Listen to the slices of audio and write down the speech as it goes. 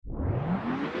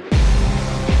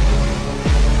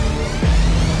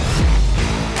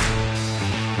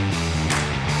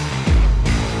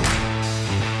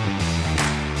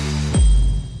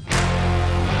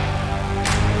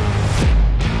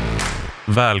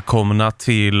Välkomna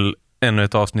till ännu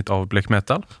ett avsnitt av Black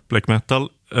Metal. Black Metal,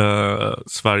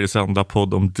 Sveriges enda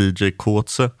podd om DJ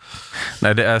Kåtse.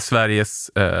 Nej, det är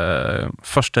Sveriges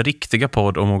första riktiga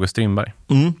podd om August Strindberg.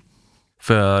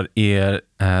 För er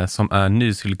som är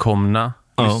nytillkomna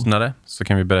lyssnare så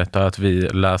kan vi berätta att vi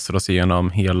läser oss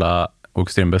igenom hela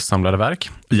August Strindbergs samlade verk.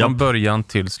 Från början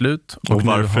till slut. Och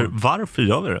varför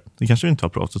gör vi det? Det kanske vi inte har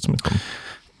pratat så mycket om.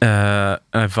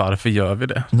 Varför gör vi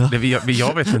det?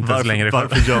 Jag vet inte ens längre.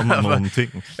 Varför gör man någonting?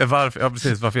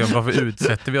 Varför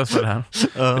utsätter vi oss för det här?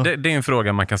 Det är en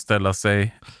fråga man kan ställa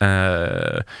sig.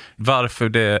 Varför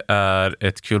det är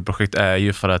ett kul projekt är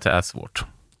ju för att det är svårt.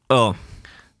 Ja,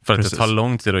 för att precis. Det tar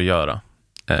lång tid att göra.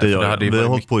 Vi har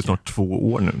hållit på i snart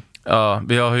 2 år nu. Ja,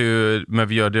 men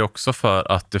vi gör det också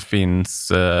för att det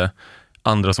finns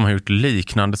andra som har gjort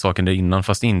liknande saker där innan,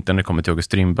 fast inte när det kommer till August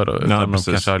Strindberg då, utan de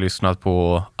kanske har lyssnat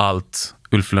på allt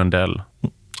Ulf Lundell.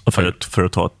 För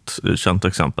att ta ett känt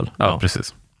exempel. Ja,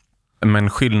 precis. Men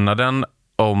skillnaden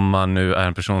om man nu är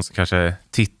en person som kanske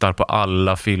tittar på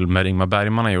alla filmer Ingmar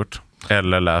Bergman har gjort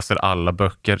eller läser alla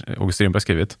böcker August Strindberg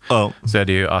skrivit, så är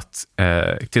det ju att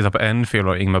titta på en film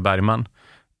av Ingmar Bergman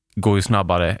går ju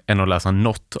snabbare än att läsa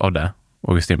något av det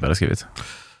August Strindberg har skrivit.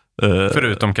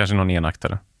 Förutom kanske någon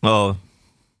enaktare. Ja,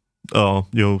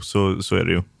 så är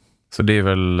det ju. Så det är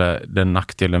väl den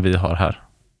nackdelen vi har här.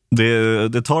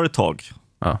 Det tar ett tag.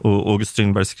 Ja. Och August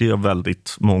Strindberg skrev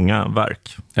väldigt många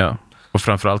verk. Ja, och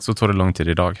framförallt så tar det lång tid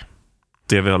idag.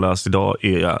 Det vi har läst idag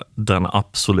är den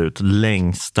absolut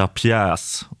längsta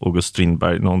pjäs August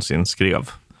Strindberg någonsin skrev.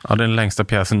 Ja, den längsta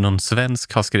pjäsen någon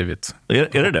svensk har skrivit.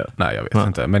 Är det det? Nej, jag vet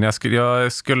inte. Men jag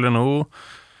skulle nog...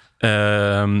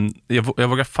 jag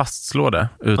vågar fastslå det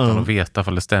utan att veta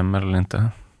om det stämmer eller inte.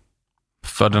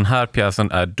 För den här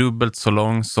pjäsen är dubbelt så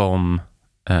lång som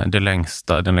den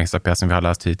längsta pjäsen vi har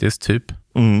läst hittills, typ.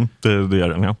 Det är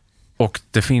den, ja. Och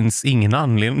det finns ingen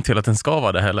anledning till att den ska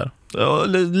vara det heller. Ja,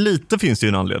 lite finns det ju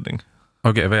en anledning.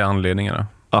 Okej, vad är anledningen då?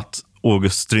 Att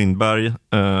August Strindberg,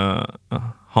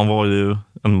 han var ju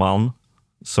en man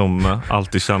som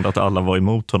alltid kände att alla var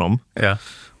emot honom. Ja.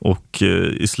 Och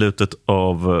i slutet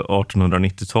av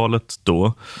 1890-talet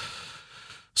då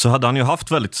så hade han ju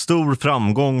haft väldigt stor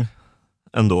framgång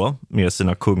ändå med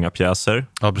sina kungapjäser.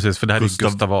 Ja, precis, för det här är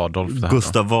Gustav Adolf.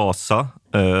 Gustav Vasa.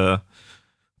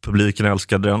 Publiken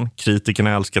älskade den. Kritikerna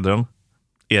älskade den.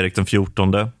 Erik den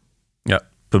 14. Ja.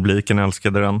 Publiken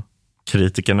älskade den.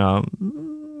 Kritikerna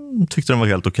tyckte den var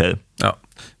helt okej. Ja.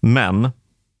 Men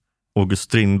August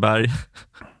Strindberg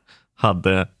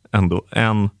hade ändå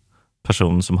en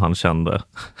person som han kände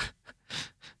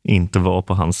inte var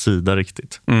på hans sida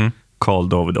riktigt. Carl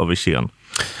David av Wirsén.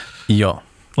 Ja.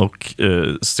 Och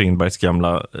Strindbergs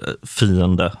gamla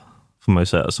fiende, får man ju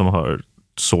säga, som har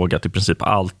sågat i princip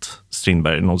allt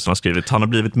Strindberg någonsin har skrivit. Han har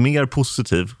blivit mer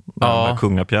positiv när de här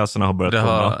kungapjäserna har börjat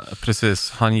komma.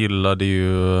 Precis, han gillade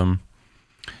ju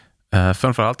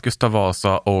framförallt Gustav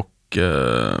Vasa och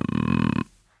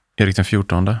Erik den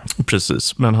 14.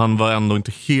 Precis, men han var ändå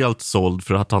inte helt såld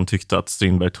för att han tyckte att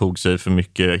Strindberg tog sig för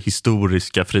mycket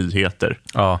historiska friheter.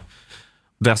 Ja.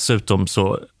 Dessutom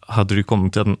så hade det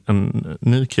kommit en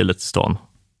ny kille till stan.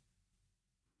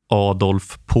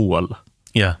 Adolf Paul.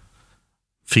 Ja.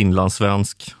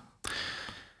 Finlandssvensk.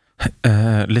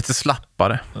 Lite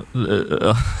slappare.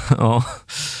 Ja.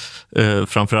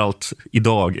 Framförallt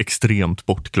idag extremt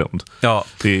bortglömd. Ja.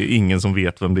 Det är ingen som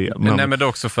vet vem det är. Men det är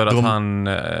också för att han...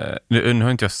 Nu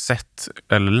har inte jag sett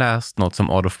eller läst något som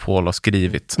Adolf Paul har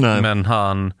skrivit. Nej. Men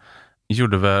han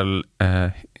gjorde väl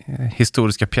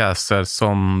historiska pjäser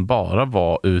som bara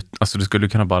var alltså du skulle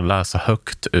kunna bara läsa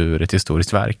högt ur ett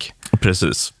historiskt verk.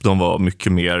 Precis. De var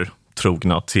mycket mer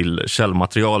trogna till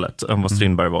källmaterialet än vad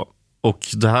Strindberg var. Och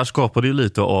det här skapade ju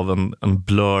lite av en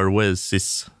Blur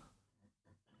Oasis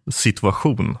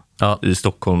situation i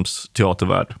Stockholms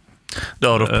teatervärld.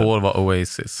 Adolf Paul var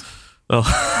Oasis. Ja,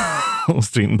 och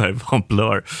Strindberg var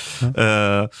Blur.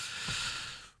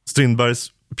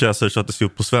 Strindbergs pjäser sattes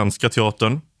upp på Svenska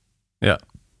teatern. Ja.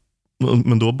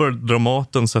 Men då började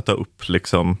Dramaten sätta upp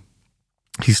liksom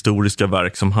historiska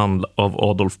verk som av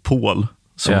Adolf Paul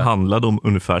som handlade om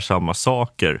ungefär samma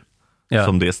saker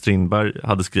som det Strindberg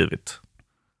hade skrivit.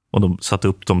 Och de satte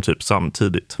upp dem typ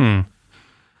samtidigt.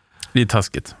 Det är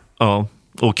taskigt. Ja,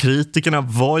 och kritikerna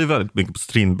var ju väldigt mycket på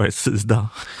Strindbergs sida.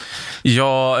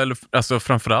 Ja, eller alltså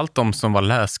framförallt de som var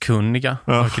läskunniga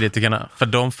av kritikerna. För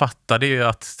de fattade ju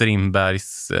att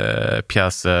Strindbergs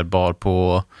pjäser bar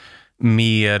på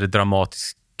mer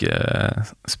dramatisk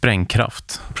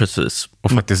sprängkraft. Precis.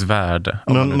 Och faktiskt värde.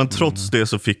 Men trots det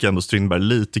så fick ändå Strindberg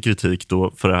lite kritik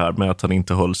då för det här med att han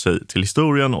inte höll sig till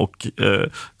historien och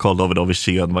Carl David av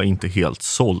Wirsén var inte helt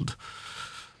såld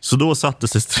Så då satte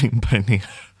sig Strindberg ner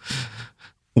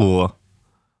och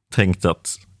tänkte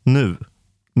att nu,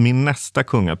 min nästa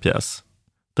kungapjäs,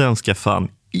 den ska fan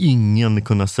ingen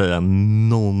kunna säga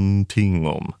någonting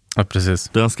om. Ja, precis.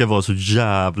 Den ska vara så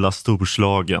jävla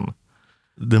storslagen.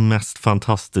 Den mest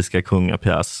fantastiska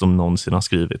kungapjäs som någonsin har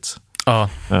skrivits. Ja.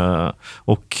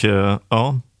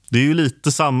 Det är ju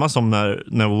lite samma som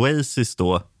när Oasis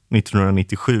då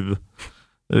 1997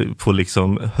 på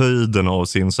liksom höjden av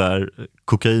sin så här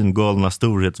kokaingalna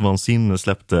storhetsvansinne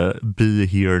släppte Be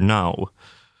Here Now.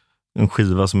 En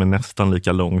skiva som är nästan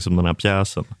lika lång som den här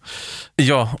pjäsen.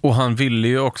 Ja, och han ville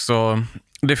ju också...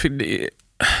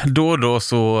 Då och då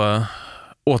så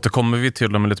återkommer vi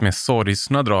till de lite mer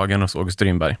sorgsna dragen hos August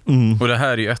Strindberg. Och det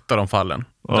här är ju ett av de fallen.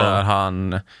 Ja. Där han...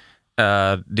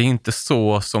 det är inte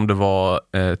så som det var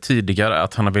tidigare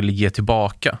att han ville ge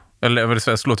tillbaka. Eller jag vill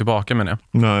säga slå tillbaka med det.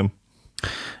 Nej.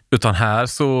 Utan här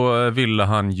så ville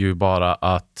han ju bara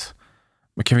att...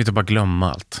 Men kan vi inte bara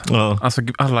glömma allt? Ja. Alltså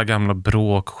alla gamla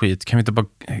bråk och skit. Kan vi inte bara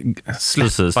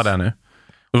släppa det nu?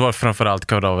 Och det var framförallt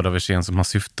Gustav Adolf som han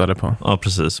syftade på. Ja,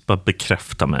 precis. Bara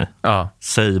bekräfta mig. Ja.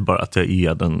 Säg bara att jag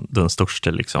är den största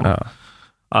liksom. Ja.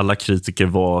 Alla kritiker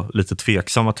var lite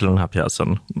tveksamma till den här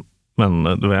pjäsen. Men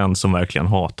det var en som verkligen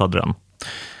hatade den.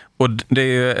 Och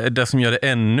det som gör det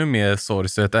ännu mer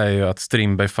sorgset är ju att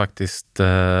Strindberg faktiskt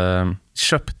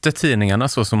köpte tidningarna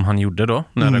så som han gjorde då.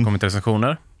 När det kom till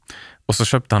recensioner. Och så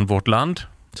köpte han Vårt Land.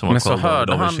 Men så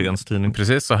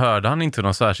hörde han inte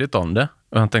något särskilt om det.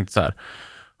 Och han tänkte så här,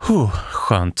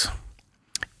 skönt.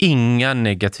 Inga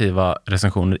negativa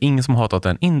recensioner. Ingen som hatat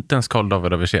den. Inte ens Carl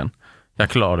David av Wirsén. Jag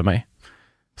klarade mig.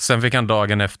 Sen fick han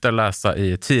dagen efter läsa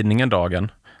i tidningen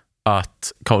Dagen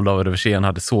att Carl David av Wirsén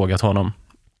hade sågat honom.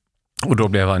 Och då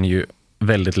blev han ju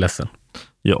väldigt ledsen.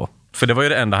 Ja. För det var ju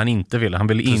det enda han inte ville. Han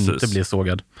ville inte bli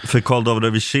sågad. För Carl David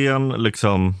av Wirsén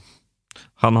liksom...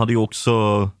 Han hade ju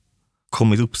också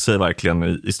kommit upp sig verkligen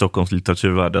i Stockholms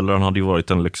litteraturvärld. Eller han hade ju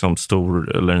varit en liksom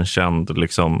stor eller en känd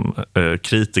liksom,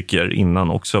 kritiker innan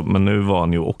också. Men nu var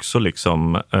han ju också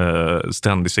liksom,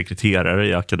 ständig sekreterare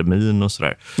i akademin och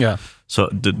sådär. Yeah. Så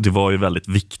det var ju väldigt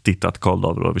viktigt att Carl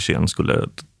David av Wirsén skulle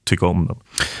tycka om den.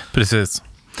 Precis.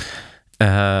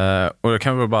 Och jag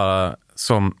kan väl bara,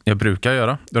 som jag brukar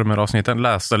göra i de här avsnitten,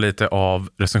 läsa lite av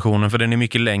recensionen, för den är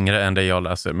mycket längre än det jag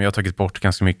läser, men jag har tagit bort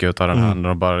ganska mycket av den här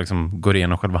och bara liksom går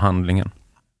igenom själva handlingen.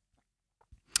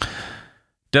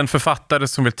 Den författare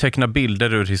som vill teckna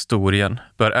bilder ur historien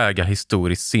bör äga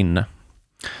historiskt sinne.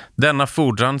 Denna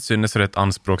fordran synes rätt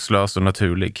anspråkslös och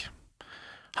naturlig.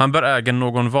 Han bör äga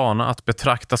någon vana att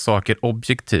betrakta saker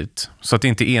objektivt, så att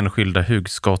inte enskilda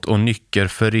hugskott och nycker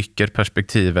förrycker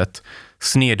perspektivet,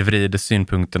 snedvrider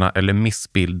synpunkterna eller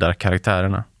missbildar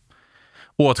karaktärerna.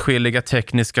 Åtskilliga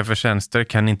tekniska förtjänster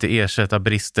kan inte ersätta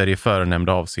brister i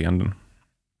förenämnda avseenden.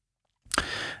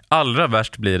 Allra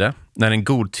värst blir det när en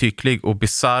godtycklig och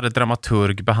bizarr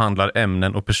dramaturg behandlar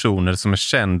ämnen och personer som är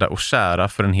kända och kära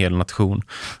för en hel nation.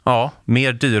 Ja,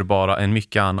 mer dyrbara än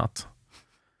mycket annat.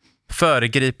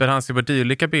 Föregriper han sig på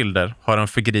dylika bilder har han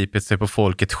förgripit sig på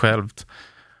folket självt,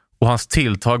 och hans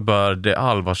tilltag bör det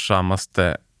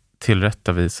allvarsammaste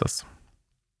tillrättavisas.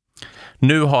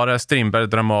 Nu har Strindberg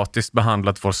dramatiskt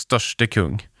behandlat vår störste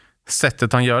kung.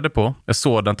 Sättet han gör det på är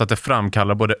sådant att det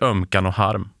framkallar både ömkan och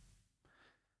harm.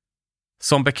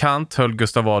 Som bekant höll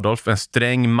Gustav Adolf en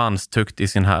sträng manstukt i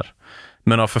sin här,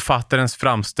 men av författarens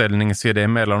framställning ser det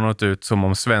emellanåt ut som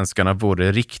om svenskarna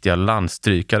vore riktiga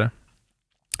landstrykare.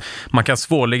 Man kan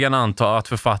svårligen anta att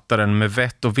författaren med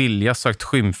vett och vilja sökt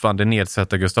skymfande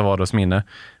nedsätta Gustav Adolfs minne,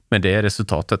 men det är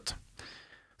resultatet.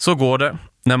 Så går det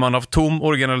när man av tom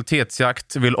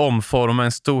originalitetsjakt vill omforma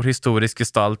en stor historisk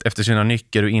gestalt efter sina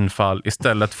nycker och infall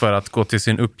istället för att gå till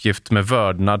sin uppgift med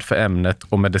vördnad för ämnet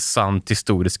och med det sant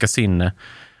historiska sinne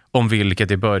om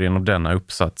vilket i början av denna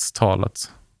uppsats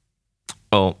talats.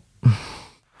 Ja.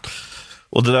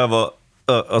 Och det där var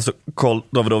alltså Carl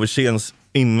David av Wirséns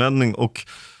invändning, och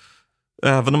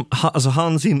även om alltså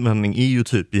hans invändning är ju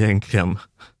typ egentligen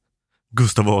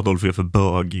Gustav Adolf är för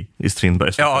bög i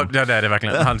Strindbergs. Ja, det är det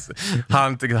verkligen.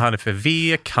 Han är för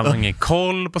vek, han har ingen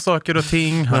koll på saker och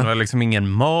ting, han har liksom ingen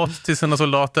mat till sina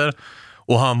soldater,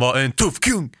 och han var en tuff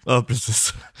kung. Ja,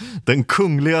 precis. Den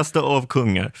kungligaste av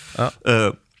kungar. Ja.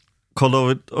 Carl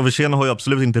David av Wirsén har ju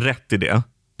absolut inte rätt i det.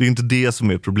 Det är inte det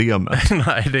som är problemet.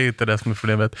 Nej, det är inte det som är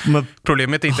problemet. Men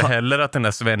problemet är inte heller att den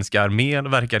där svenska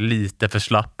armén verkar lite för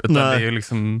slapp. Utan det är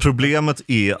liksom... Problemet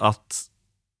är att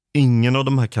ingen av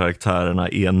de här karaktärerna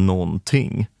är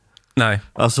någonting. Nej.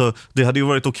 Alltså, det hade ju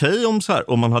varit okej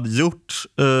om man hade gjort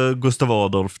Gustav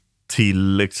Adolf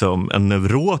till liksom en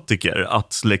neurotiker.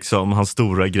 Att liksom hans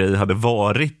stora grej hade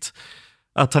varit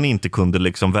Att han inte kunde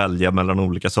liksom välja mellan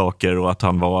olika saker och att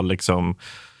han var liksom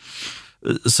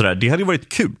sådär. Det hade ju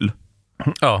varit kul.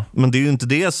 Ja. Men det är ju inte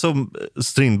det som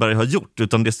Strindberg har gjort,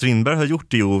 utan det Strindberg har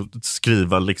gjort är ju att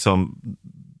skriva liksom,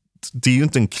 det är ju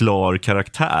inte en klar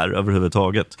karaktär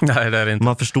överhuvudtaget. Nej, det är det inte.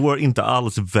 Man förstår inte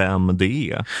alls vem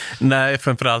det är. Nej,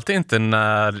 framförallt inte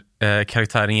när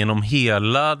karaktären genom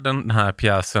hela den här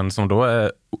pjäsen, som då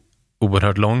är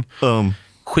oerhört lång,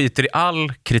 skiter i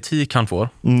all kritik han får.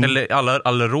 Eller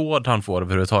alla råd han får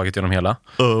överhuvudtaget genom hela.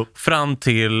 Fram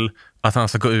till att han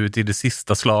ska gå ut i det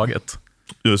sista slaget.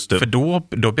 Just det. För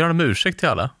då ber han om ursäkt till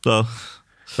alla. Ja.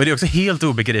 Och det är också helt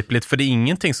obegripligt, för det är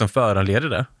ingenting som föranleder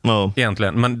det.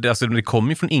 Egentligen. Men det kommer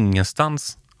ju från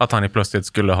ingenstans att han plötsligt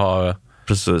skulle ha...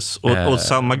 Precis. Och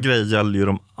samma grej gäller ju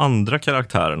de andra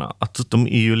karaktärerna. Att de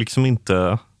är ju liksom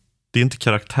inte... Det är inte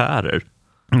karaktärer.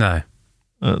 Nej.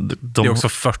 Det är också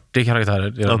 40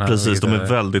 karaktärer i den här. Precis. De är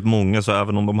väldigt många, så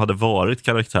även om de hade varit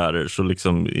karaktärer så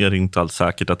liksom är det inte alls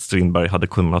säkert att Strindberg hade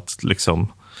kunnat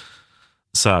liksom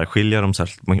särskilja dem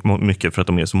särskilt mycket för att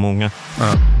de är så många.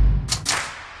 Ja.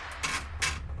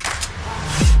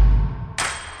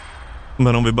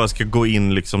 Men om vi bara ska gå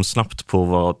in liksom snabbt på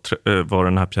vad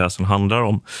den här pjäsen handlar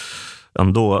om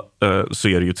ändå, så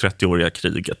är det ju 30-åriga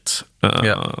kriget.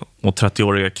 Och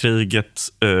 30-åriga kriget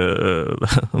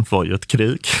var ju ett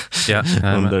krig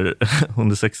under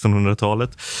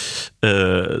 1600-talet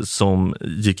som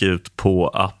gick ut på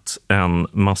att en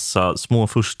massa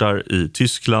småfurstar i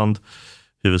Tyskland,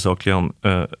 huvudsakligen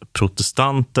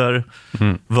protestanter,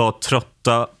 var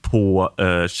trötta på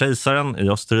kejsaren i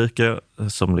Österrike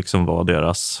som liksom var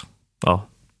deras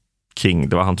king.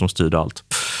 Det var han som styrde allt.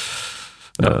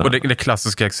 Och det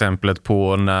klassiska exemplet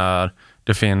på när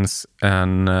det finns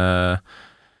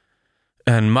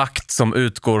en makt som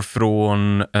utgår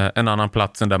från en annan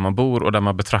plats än där man bor och där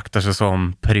man betraktar sig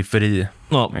som periferi.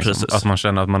 Ja, liksom. precis. Att man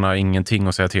känner att man har ingenting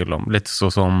att säga till om. Lite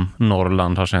så som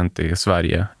Norrland har känt i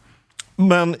Sverige.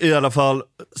 Men i alla fall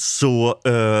så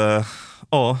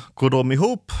går de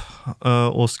ihop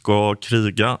och ska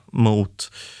kriga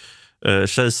mot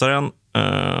kejsaren.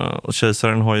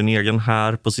 Kejsaren har ju en egen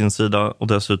här på sin sida och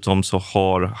dessutom så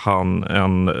har han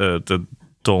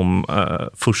de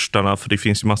furstarna, för det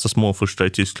finns ju massa småfurstar i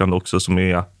Tyskland också som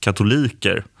är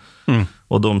katoliker.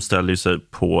 Och de ställer sig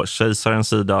på kejsarens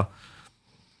sida.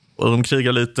 Och de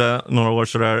krigar lite, några år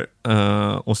sådär.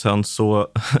 Och sen så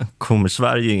kommer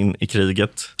Sverige in i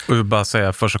kriget. Och jag vill bara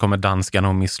säga, först så kommer danskarna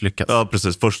att misslyckas. Ja,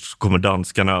 precis. Först kommer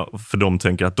danskarna, för de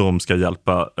tänker att de ska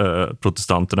hjälpa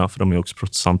protestanterna, för de är också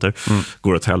protestanter.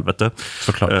 Går åt helvete.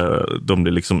 Såklart. De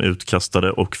blir liksom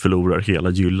utkastade och förlorar hela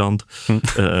Jylland.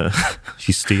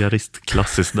 Hysteriskt,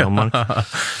 klassiskt Danmark.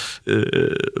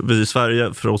 Vi i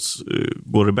Sverige, för oss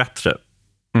går det bättre.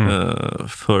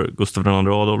 För Gustav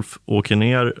Adolf åker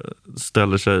ner,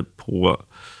 ställer sig på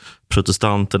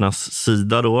protestanternas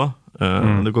sida då.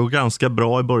 Det går ganska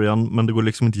bra i början, men det går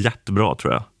liksom inte jättebra,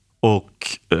 tror jag.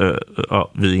 Och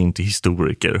vi är inte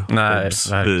historiker. Nej,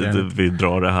 vi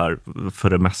drar det här för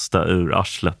det mesta ur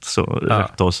arslet, så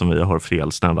rätt oss som vi har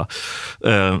fel, snälla.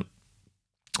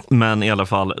 Men i alla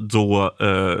fall, då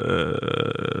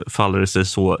faller det sig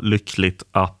så lyckligt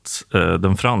att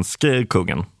den franske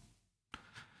kungen,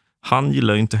 han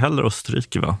gillar ju inte heller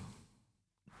Österrike, va?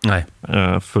 Nej.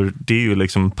 För det är ju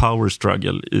liksom power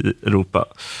struggle i Europa.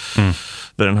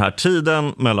 Vid den här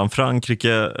tiden mellan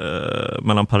Frankrike,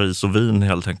 mellan Paris och Wien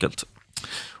helt enkelt.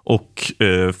 Och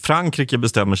Frankrike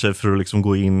bestämmer sig för att liksom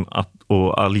gå in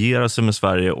och alliera sig med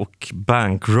Sverige och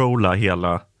bankrolla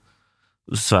hela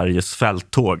Sveriges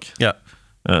fälttåg. Ja.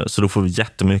 Så då får vi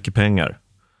jättemycket pengar.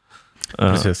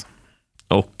 Precis.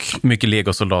 Och mycket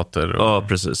legosoldater. Ja,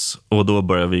 precis. Och då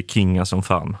börjar vi kinga som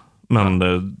fan. Men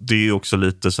det är ju också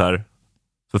lite så här,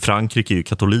 för Frankrike är ju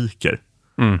katoliker.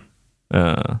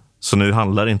 Så nu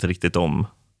handlar det inte riktigt om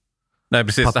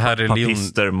det här är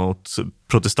papister mot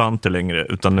protestanter längre,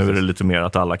 utan nu är det lite mer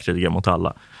att alla krigar mot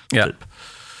alla. Ja. Typ.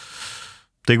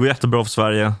 Det går jättebra för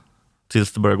Sverige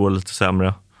tills det börjar gå lite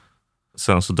sämre.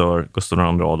 Sen så dör Gustav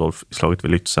Adolf i slaget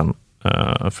vid Lützen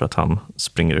för att han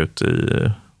springer ut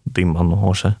i dimman och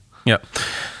har sig. Ja.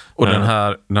 Och den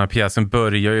här pjäsen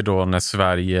börjar ju då när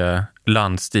Sverige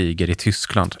landstiger i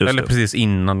Tyskland. Eller precis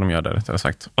innan de gör det, rättare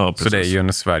sagt. Ja, så det är ju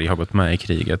när Sverige har gått med i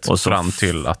kriget och fram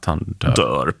till att han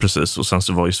dör. Precis. Och sen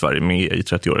så var ju Sverige med i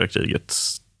 30-åriga kriget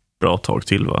bra tag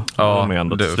till, va? Ja, med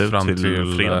ändå till slut fram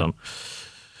till freden.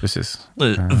 Precis.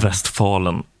 I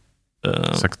Västfalen.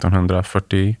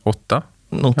 1648.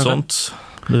 Något sånt.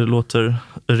 Det låter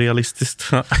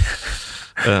realistiskt.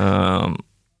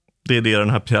 Det är det den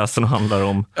här pjäsen handlar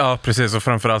om. Ja, precis. Och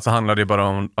framförallt så handlar det bara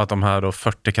om att de här då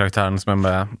 40 karaktärerna som är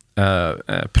med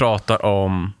pratar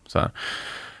om så här.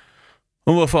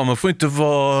 Och vad fan, man får inte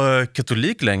vara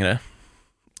katolik längre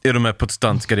i de här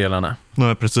protestantiska delarna.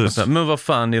 Nej, precis. Här, men vad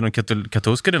fan, i de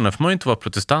katolska delarna får man ju inte vara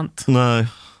protestant. Nej,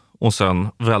 och sen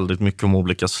väldigt mycket om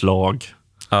olika slag.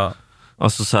 Ja.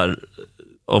 Alltså så här,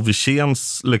 av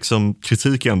Wirsens liksom,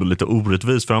 kritik är ändå lite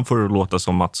orättvis, för han får det låta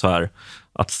som att, så här,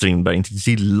 att Strindberg inte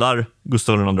gillar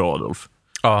Gustav II Adolf.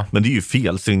 Ja. Men det är ju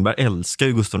fel, Strindberg älskar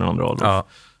ju Gustav II Adolf. Ja.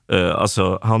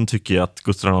 Alltså, han tycker ju att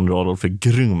Gustav II Adolf är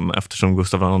grym eftersom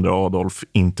Gustav II Adolf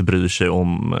inte bryr sig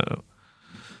om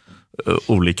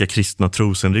olika kristna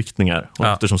trosinriktningar. Och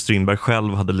eftersom Strindberg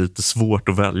själv hade lite svårt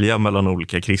att välja mellan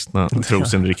olika kristna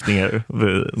trosinriktningar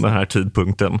vid den här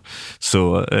tidpunkten,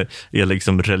 så är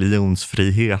liksom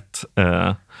religionsfrihet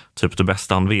typ det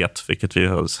bästa han vet, vilket vi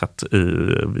har sett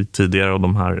i tidigare av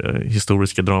de här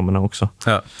historiska dramerna också.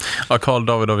 Ja, Carl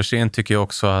David av Wirsén tycker jag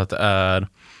också att det är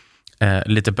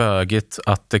lite bögigt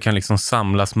att det kan liksom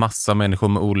samlas massa människor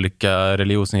med olika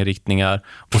religionsinriktningar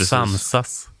och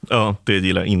samsas. Ja, det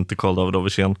gillar inte Carl David av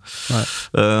Wirsén.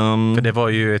 För det var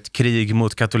ju ett krig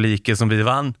mot katoliker som vi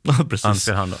vann,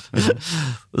 anser han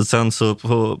då. Sen så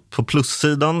på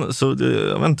plussidan så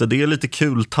jag vet inte, det är lite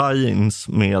kul tie-ins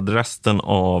med resten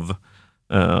av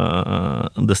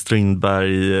The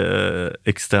Strindberg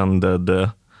Extended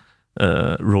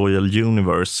Royal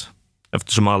Universe.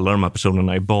 Eftersom alla de här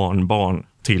personerna är barnbarn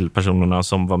till personerna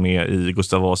som var med i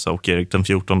Gustav Vasa och Erik den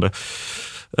 14.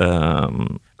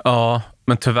 Ja,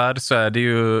 men tyvärr så är det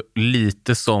ju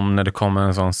lite som när det kommer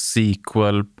en sån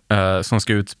sequel som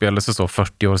ska utspela sig så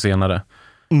 40 år senare.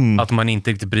 Att man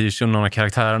inte riktigt bryr sig om några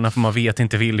karaktärerna, för man vet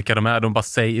inte vilka de är. De bara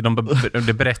säger,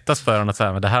 det berättas för en att så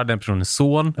här, men det här är den personens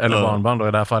son eller barnbarn då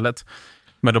i det här fallet.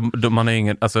 Men man har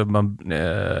ingen, alltså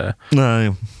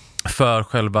nej. För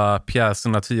själva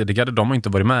pjäserna tidigare, de har inte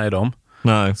varit med i dem.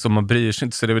 Nej. Så man bryr sig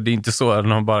inte, så det är inte så att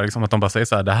de bara, liksom, att de bara säger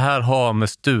så här, det här har med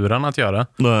sturan att göra.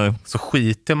 Nej. Så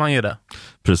skiter man ju det.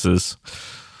 Precis.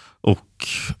 Och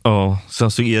ja,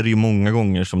 sen så är det ju många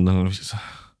gånger som den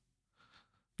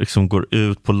liksom går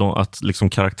ut på att liksom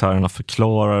karaktärerna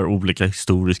förklarar olika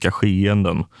historiska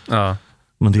skeenden. Ja.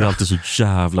 Men det är alltid så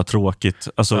jävla tråkigt.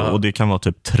 Alltså, och det kan vara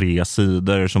typ 3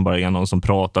 sidor som bara är någon som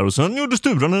pratar. Och sen gjorde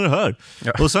Sturarna det här.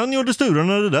 Ja. Och sen gjorde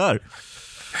Sturarna det där.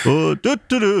 Och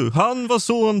han var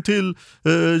son till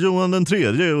Johan den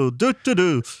tredje. Och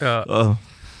Ja.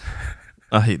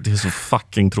 Nej, det är så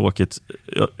fucking tråkigt.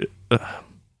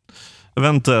 Jag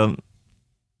vet inte.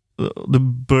 Det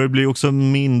börjar bli också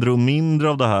mindre och mindre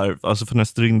av det här. Alltså för när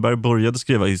Strindberg började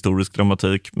skriva historisk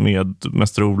dramatik med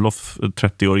Mäster Olof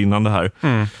 30 år innan det här.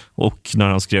 Och när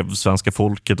han skrev Svenska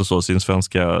folket och så, sin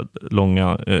svenska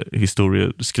långa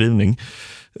historieskrivning,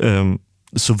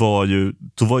 så var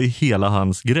ju hela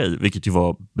hans grej, vilket ju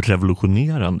var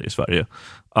revolutionerande i Sverige,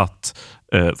 att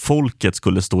folket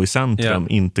skulle stå i centrum,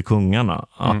 inte kungarna.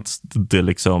 Att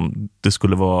det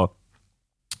skulle vara,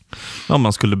 ja,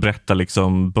 man skulle berätta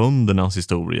liksom böndernas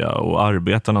historia och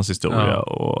arbetarnas historia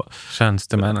och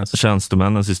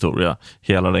tjänstemännens historia,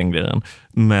 hela den grejen.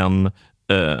 Men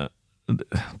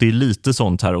det är lite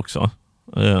sånt här också.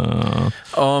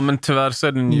 Ja, men tyvärr så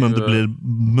är det ju... Men det blir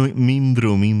mindre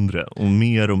och mindre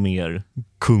och mer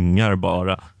kungar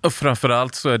bara. Och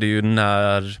framförallt så är det ju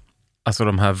när alltså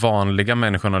de här vanliga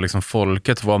människorna, liksom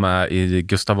folket, var med i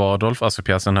Gustav Adolf, alltså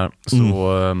pjäsen här,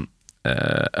 så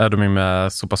är de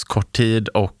med så pass kort tid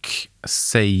och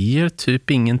säger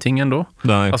typ ingenting ändå.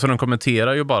 Nej. Alltså de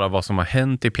kommenterar ju bara vad som har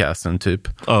hänt i pjäsen typ.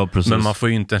 Ja, precis. Men man får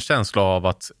ju inte en känsla av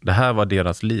att det här var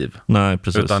deras liv. Nej,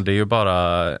 precis. Utan det är ju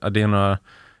bara, det är några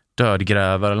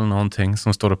dödgrävare eller någonting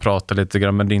som står och pratar lite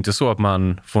grann, men det är inte så att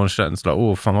man får en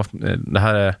känsla, fan, det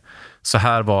här är, så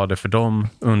här var det för dem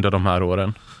under de här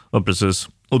åren. Ja, precis.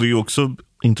 Och det är ju också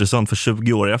intressant, för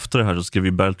 20 år efter det här så skrev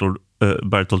vi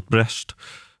Bertolt Brecht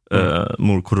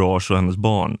Mor Courage och hennes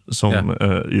barn, som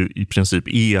i princip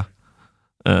är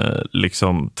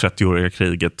liksom 30-åriga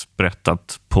kriget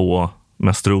berättat på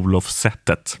Mäster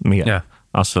Olof-sättet mer.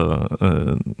 Alltså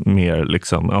mer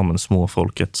liksom men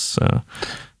småfolkets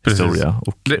historia.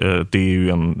 Och det är ju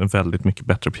en väldigt mycket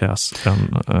bättre pjäs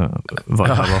än vad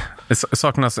det här var. Det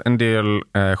saknas en del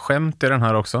skämt i den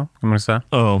här också, kan man säga.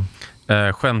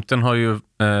 Skämten har ju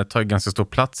tagit ganska stor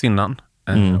plats innan.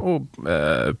 Och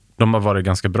de har varit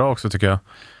ganska bra också, tycker jag.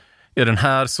 I den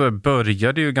här så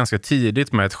började ju ganska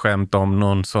tidigt med ett skämt om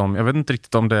någon som, jag vet inte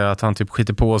riktigt om det är att han typ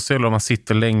skiter på sig eller om han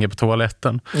sitter länge på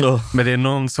toaletten. Men det är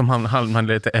någon som han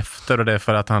lite efter, och det är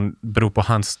för att han beror på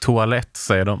hans toalett,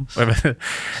 säger de.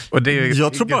 Och det är ju,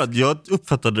 jag tror bara att jag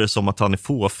uppfattade det som att han är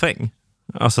fåfäng.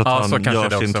 Alltså att han gör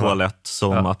sin också, toalett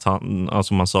som att han,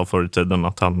 alltså man sa förr i tiden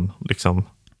att han liksom...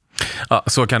 Ja,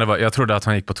 så kan det vara. Jag trodde att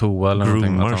han gick på toa eller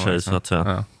någonting. Groomar sig liksom, så att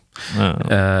säga.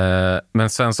 Men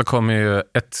sen så kommer ju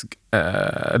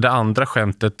det andra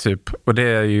skämtet typ, och det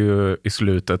är ju i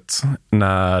slutet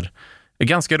när, ett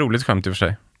ganska roligt skämt i och för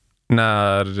sig,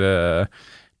 när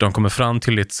de kommer fram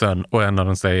till Litzen och en av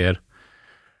dem säger: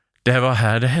 det var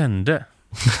här det hände.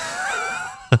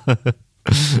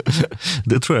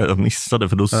 Det tror jag missade,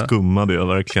 för då skummade jag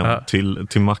verkligen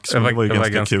till max. Det var ju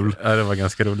ganska kul. Ja, det var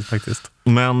ganska roligt faktiskt.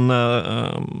 Men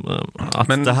att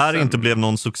det här inte blev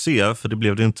någon succé, för det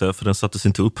blev det inte, för den sattes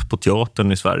inte upp på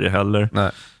teatern i Sverige heller.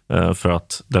 Nej. För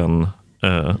att den,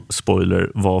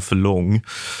 spoiler, var för lång.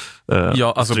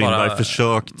 Alltså Strindberg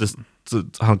försökte,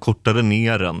 han kortade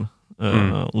ner den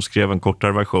och skrev en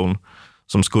kortare version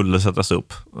som skulle sättas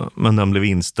upp, men den blev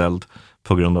inställd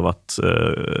på grund av att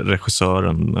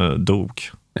regissören dog.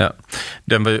 Ja.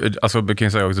 Den var, alltså kan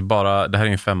jag säga också, bara, det här är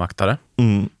en 5-aktare.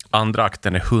 Andra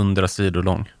akten är 100 sidor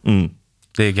lång.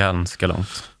 Det är ganska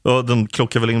långt. Ja, den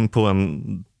klockar väl in på en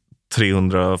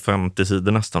 350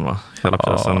 sidor nästan, va? Hela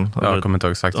pjäsen. Jag kommer inte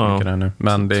ihåg exakt så mycket det nu.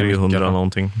 Men det är 300 mycket,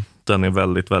 någonting. Den är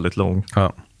väldigt, väldigt lång.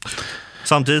 Ja.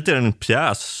 Samtidigt är den en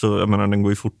pjäs, så jag menar, den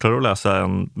går ju fortare att läsa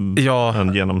en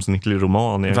genomsnittlig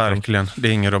roman. Egentligen. Verkligen, det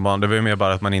är ingen roman. Det var ju mer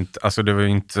bara att man inte, alltså det var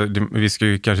inte, vi ska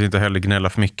ju kanske inte heller gnälla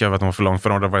för mycket över att den var för lång. För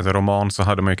om det var en roman så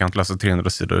hade man ju kunnat läsa 300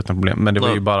 sidor utan problem. Men det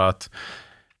var ju bara att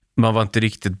man var inte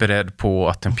riktigt beredd på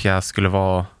att en pjäs skulle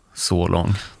vara så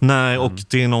lång. Nej, och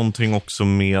det är någonting också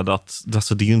med att,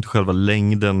 alltså det är ju inte själva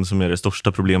längden som är det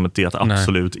största problemet, det är att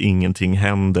absolut ingenting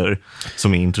händer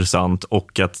som är intressant,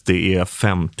 och att det är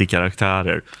 50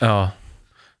 karaktärer. Ja,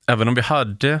 även om vi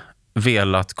hade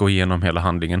velat gå igenom hela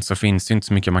handlingen så finns det inte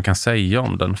så mycket man kan säga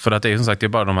om den. För att det är som sagt, det är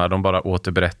bara de bara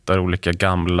återberättar olika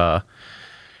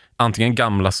antingen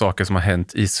gamla saker som har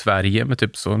hänt i Sverige med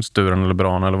typ så Sturen eller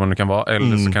Bran eller vad det kan vara,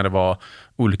 eller så kan det vara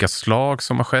olika slag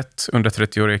som har skett under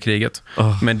 30-åriga kriget.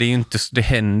 Men det är ju inte, det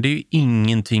händer ju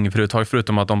ingenting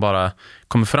förutom att de bara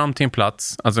kommer fram till en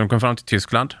plats, alltså de kommer fram till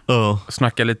Tyskland,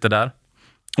 snackar lite där,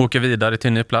 åker vidare till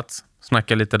en ny plats,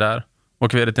 snackar lite där,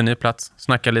 åker vidare till en ny plats,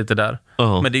 snackar lite där.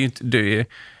 Men det är ju inte,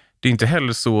 det är inte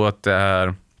heller så att det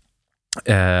är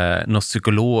något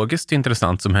psykologiskt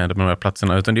intressant som händer på de här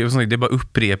platserna, utan det är bara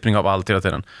upprepning av allt hela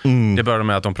tiden. Det börjar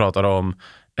med att de pratar om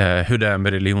hur det är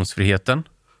med religionsfriheten,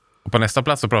 och på nästa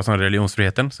plats så pratar de om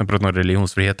religionsfriheten, sen pratar de om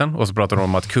religionsfriheten, och så pratar de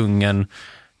om att kungen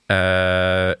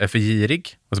är för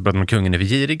girig, och så pratar de om att kungen är för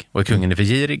girig, och kungen är för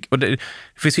girig, och det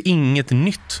finns ju inget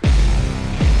nytt.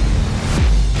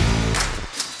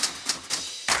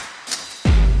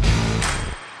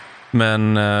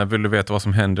 Men vill du veta vad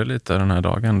som händer lite den här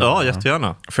dagen? Ja,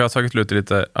 jättegärna. För jag har tagit ut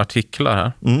lite artiklar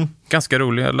här. Ganska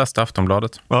roliga, jag läste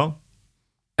Aftonbladet. Ja.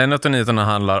 En av nyheterna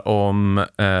handlar om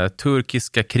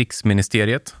turkiska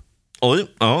krigsministeriet. Oj,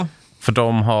 ja. För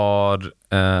de har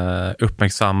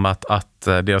uppmärksammat att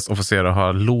deras officerare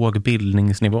har låg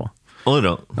bildningsnivå. Oj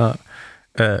då. Ja.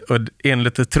 Och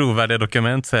enligt trovärdiga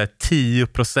dokument så är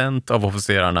 10% av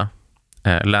officerarna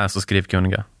läs- och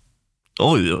skrivkunniga.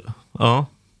 Oj, ja.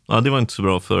 Ja, det var inte så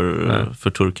bra för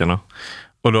turkarna.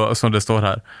 Och då, som det står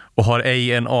här, och har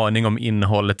ej en aning om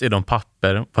innehållet i de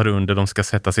papper varunder de ska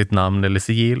sätta sitt namn eller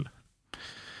sigill.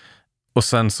 Och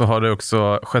sen så har det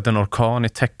också skett en orkan i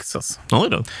Texas. Oj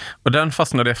då. Och den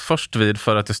fastnade jag först vid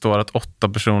för att det står att 8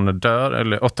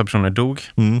 personer dog.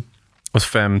 Och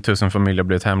 5 000 familjer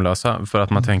blivit hemlösa. För att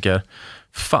man tänker,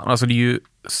 fan, alltså det är ju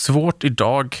svårt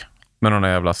idag med de där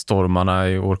jävla stormarna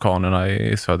i orkanerna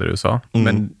i södra USA.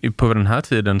 Men på den här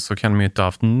tiden så kan de ju inte ha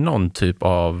haft någon typ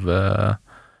av...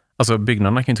 alltså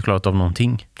byggnaderna kan inte klarat av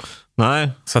någonting. Nej.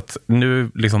 Så att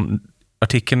nu liksom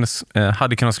artikeln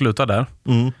hade kunnat sluta där.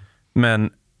 Men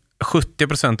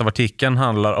 70% av artikeln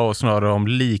handlar snarare om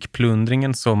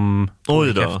likplundringen som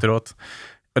gick efteråt.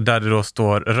 Där det då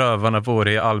står rövarna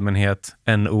vore i allmänhet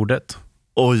n-ordet.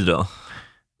 Oj då.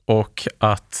 Och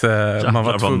att man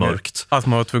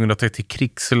var tvungen att ta till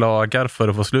krigslagar för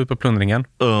att få slut på plundringen.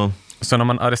 Så när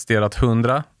man arresterat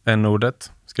 100,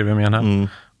 n-ordet, skriver jag med här,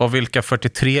 av vilka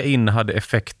 43 hade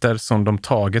effekter som de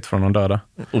tagit från de döda.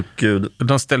 Gud.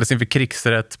 De ställdes inför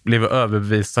krigsrätt, blev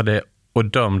överbevisade och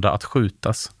dömda att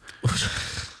skjutas.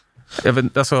 Jag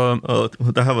vet, alltså,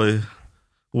 det här var ju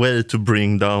way to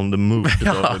bring down the mood.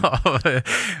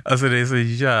 Alltså det är så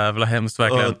jävla hemskt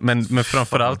verkligen. Men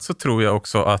framförallt så tror jag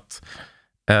också att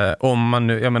om man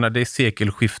nu, jag menar det är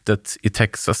sekelskiftet i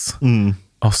Texas,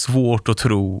 har svårt att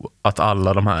tro att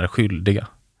alla de här är skyldiga.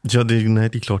 Ja, det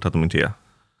är klart att de inte är.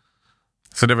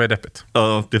 Så det var deppigt.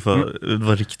 Ja, det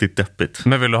var riktigt deppigt.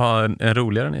 Men vill du ha en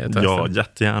roligare nyhet? Ja,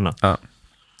 jättegärna. Ja.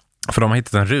 För de har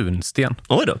hittat en runsten.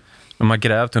 Oj då. De har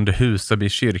grävt under Husaby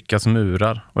kyrkas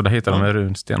murar. Och där hittar de en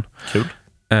runsten. Kul.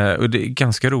 Och det är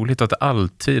ganska roligt att det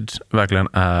alltid verkligen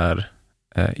är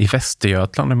i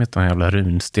Västergötland de hittar de jävla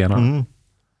runstenar.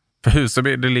 För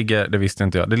Husaby, det visste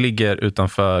inte jag. Det ligger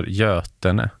utanför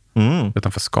Götene.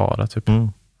 Utanför Skara typ.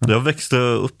 Jag växte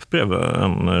upp bredvid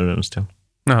en runsten.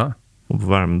 Jaha.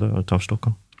 Och värmde utanför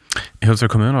Stockholm. I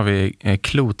Hultsfred kommun har vi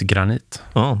klotgranit.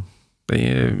 Ja.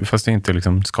 Fast det är inte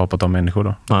liksom skapat av människor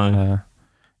då. Nej.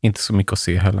 Inte så mycket att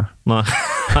se heller. Nej,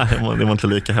 det var inte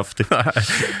lika häftigt.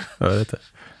 Jag vet inte.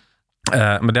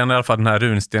 Men den är i alla fall den här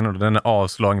runstenen. Den är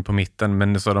avslagen på mitten.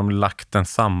 Men så har de lagt den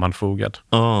sammanfogad.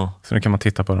 Så nu kan man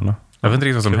titta på den då. Jag vet inte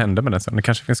riktigt vad som hände med den sen. Det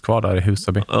kanske finns kvar där i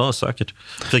Husaby. Ja, säkert.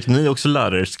 Fick ni också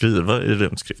lära er skriva i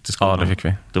runskrift i skolan? Ja, det fick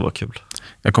vi. Det var kul.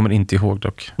 Jag kommer inte ihåg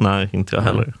dock. Nej, inte jag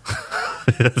heller.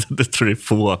 Det tror jag är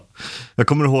få. Jag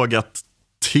kommer ihåg att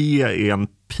T är en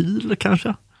pil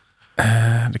kanske.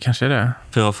 Det kanske är det.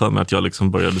 För jag har för mig att jag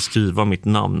liksom började skriva mitt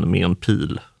namn med en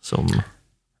pil som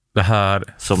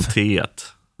T1.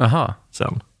 Aha.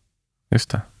 Sen. Just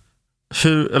det.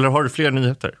 Eller har du fler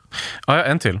nyheter? Ja,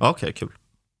 en till. Okej, kul.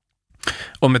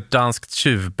 Om ett danskt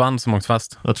tjuvband som åkt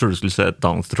fast. Jag tror du skulle säga ett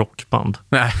danskt rockband.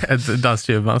 Nej, ett danskt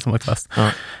tjuvband som åkt fast. Ja.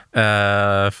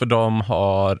 För de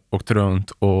har åkt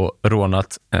runt och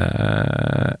rånat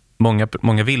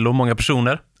många villor, många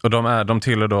personer. Och de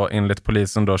tillhör då enligt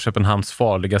polisen då Köpenhamns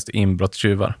farligaste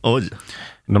inbrottstjuvar. Oj.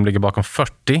 De ligger bakom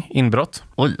 40 inbrott.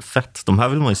 Oj, fett. De här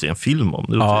vill man ju se en film om.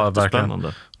 Det låter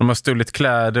jättespännande. De har stulit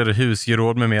kläder,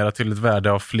 husgeråd med mera till ett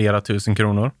värde av flera tusen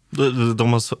kronor.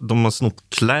 De har snott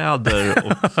kläder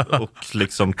och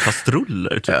liksom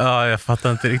kastruller. Typ. Ja, jag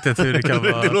fattar inte riktigt hur det kan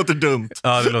vara. Det låter dumt.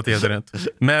 Ja, det låter jättedumt.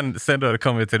 Men sen då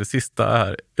kommer vi till det sista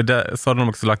här. Där så har de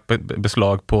också lagt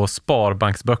beslag på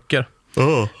sparbanksböcker.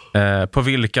 På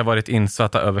vilka varit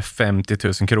insatta över 50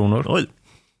 000 kronor. Oj,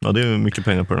 ja, det är mycket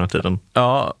pengar på den här tiden.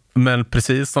 Ja, men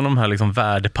precis som de här liksom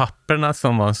värdepapperna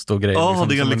som var en stor grej. Ja, liksom,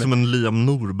 det är liksom en Liam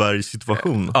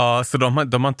Norberg-situation. Ja, så de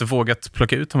har inte vågat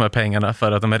plocka ut de här pengarna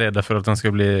för att de är rädda för att de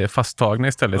ska bli fasttagna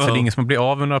istället. Så det är ingen som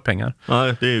blir av med några pengar.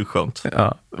 Nej, det är ju skönt.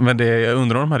 Ja, men jag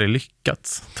undrar om de hade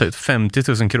lyckats. Ta ut 50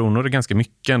 000 kronor är ganska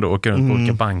mycket ändå. Åka runt på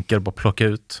olika banker och bara plocka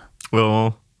ut.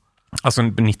 Ja. Alltså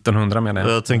 1900 menar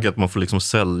jag. Jag tänker att man får liksom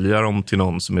sälja dem till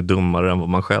någon som är dummare än vad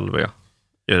man själv är.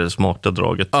 Är det smarta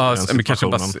draget? Ja, men kanske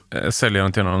bara sälja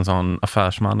dem till någon sån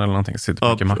affärsman eller någonting. Sitter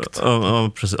på mycket makt.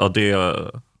 Ja, precis. Ja, det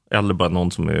är, eller bara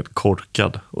någon som är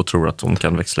korkad och tror att de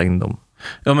kan växla in dem.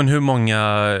 Ja, men hur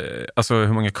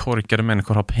många korkade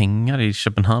människor har pengar i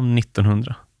Köpenhamn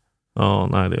 1900? Ja,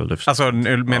 nej, det är väl alltså,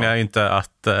 nu menar jag inte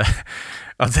att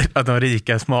de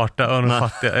rika är smarta och de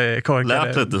fattiga är korkade.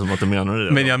 Lät lite som att du menar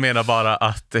det. Men jag menar bara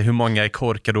att hur många är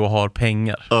korkade och har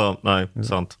pengar. Ja, nej,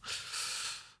 sant.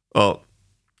 Ja.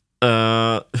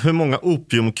 Hur många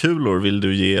opiumkulor vill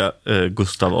du ge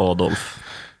Gustav Adolf?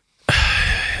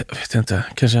 Jag vet inte.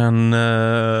 Kanske en...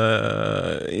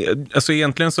 alltså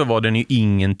egentligen så var den ju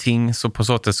ingenting. Så på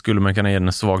så sätt skulle man kunna ge den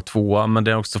en svag 2. Men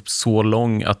den är också så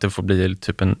lång att det får bli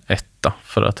typ en 1.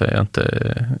 För att jag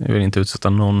vill inte utsätta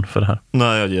någon för det här.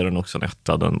 Nej, jag ger den också en 1.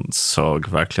 Den sög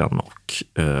verkligen. Och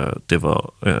det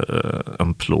var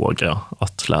en plåga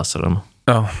att läsa den.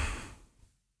 Ja.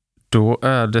 Då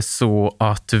är det så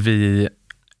att vi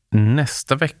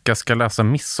nästa vecka ska läsa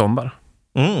Midsommar.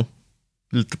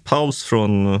 Lite paus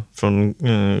från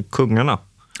kungarna.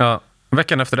 Ja,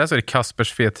 veckan efter det så är det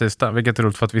Kaspers fettisdag. Vilket är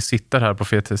roligt för att vi sitter här på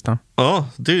fettisdagen. Ja,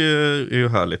 det är ju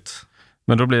härligt.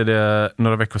 Men då blir det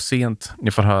några veckor sent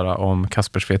ni får höra om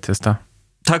Kaspers fettisdag.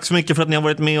 Tack så mycket för att ni har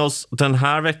varit med oss den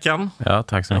här veckan. Ja,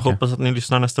 tack så mycket. Jag hoppas att ni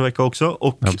lyssnar nästa vecka också.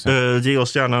 Och ge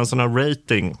oss gärna en sån här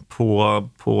rating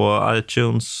på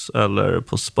iTunes eller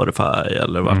på Spotify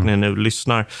eller vart ni nu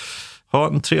lyssnar. Ha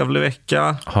en trevlig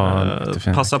vecka.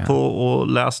 Passa på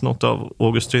att läsa något av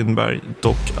August Strindberg.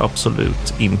 Dock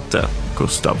absolut inte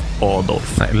Gustav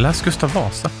Adolf. Nej, läs Gustav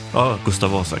Vasa. Ja,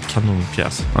 Gustav Vasa.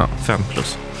 Kanonpjäs.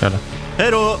 5+. Gör det.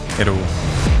 Hej då! Hej då!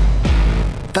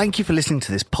 Thank you for listening to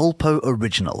this Polpo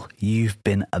original. You've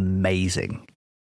been amazing.